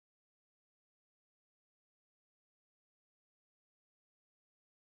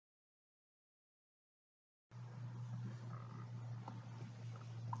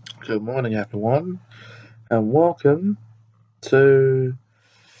Good morning, everyone, and welcome to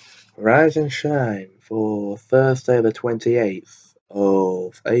Rise and Shine for Thursday, the 28th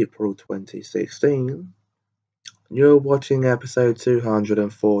of April 2016. You're watching episode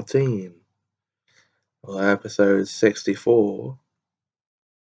 214, or episode 64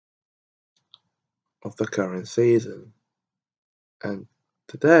 of the current season. And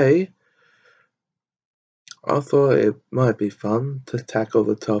today, I thought it might be fun to tackle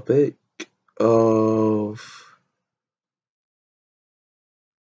the topic of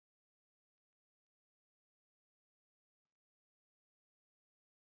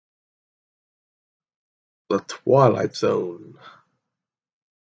the Twilight Zone.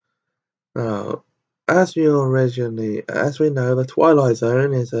 Now, as we know, the Twilight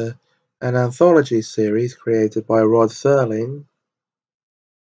Zone is an anthology series created by Rod Serling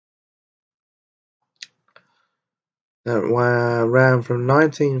that ran from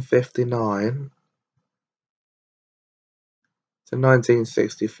 1959 to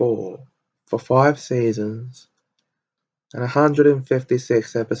 1964 for 5 seasons and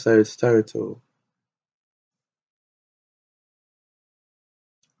 156 episodes total.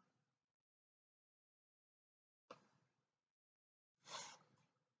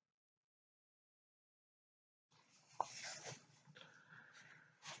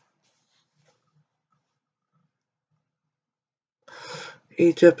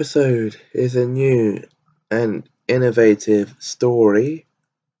 Each episode is a new and innovative story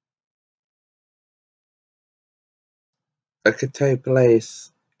that could take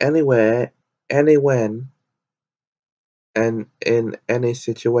place anywhere, anywhen, and in any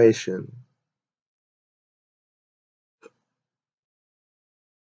situation.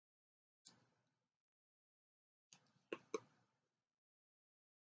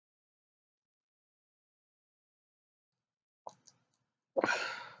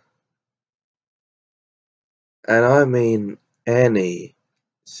 And I mean any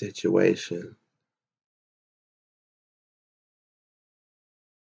situation.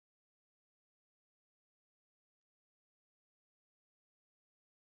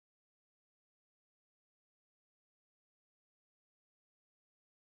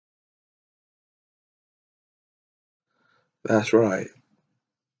 That's right.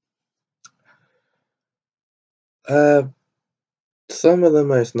 Uh, some of the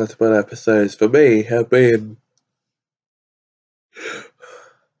most notable episodes for me have been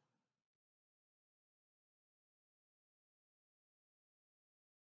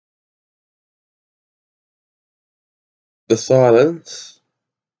The Silence,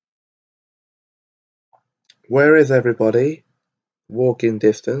 Where Is Everybody, Walking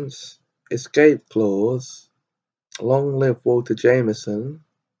Distance, Escape Clause, Long Live Walter Jameson,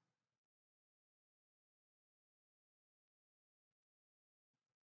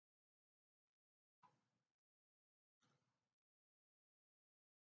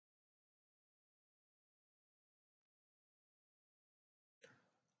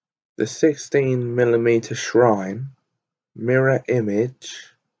 The 16mm Shrine, Mirror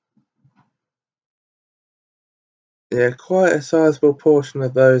Image. Yeah, quite a sizable portion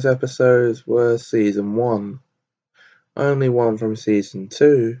of those episodes were season 1, only one from season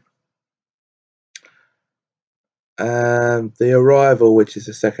 2. And The Arrival, which is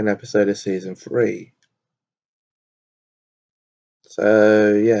the second episode of season 3.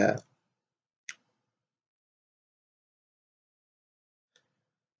 So, yeah.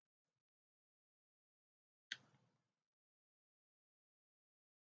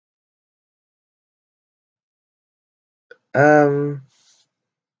 Um,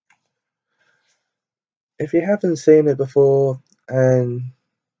 if you haven't seen it before and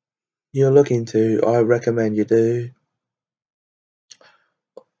you're looking to, I recommend you do.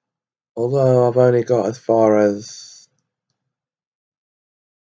 Although I've only got as far as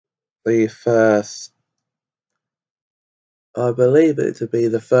the first, I believe it to be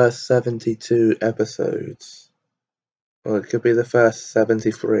the first 72 episodes. Or it could be the first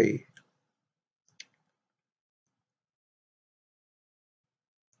 73.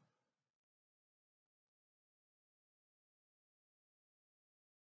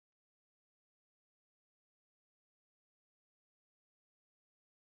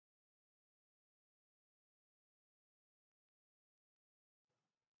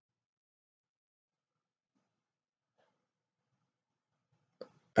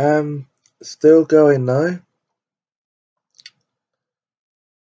 Still going now.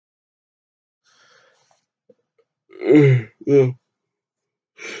 Yeah.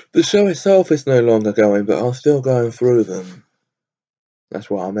 The show itself is no longer going, but I'm still going through them. That's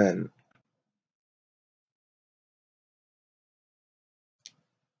what I meant.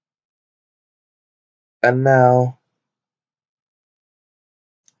 And now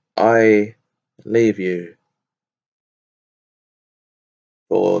I leave you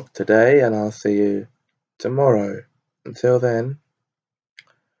for today, and I'll see you tomorrow. Until then,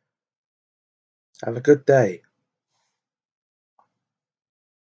 have a good day.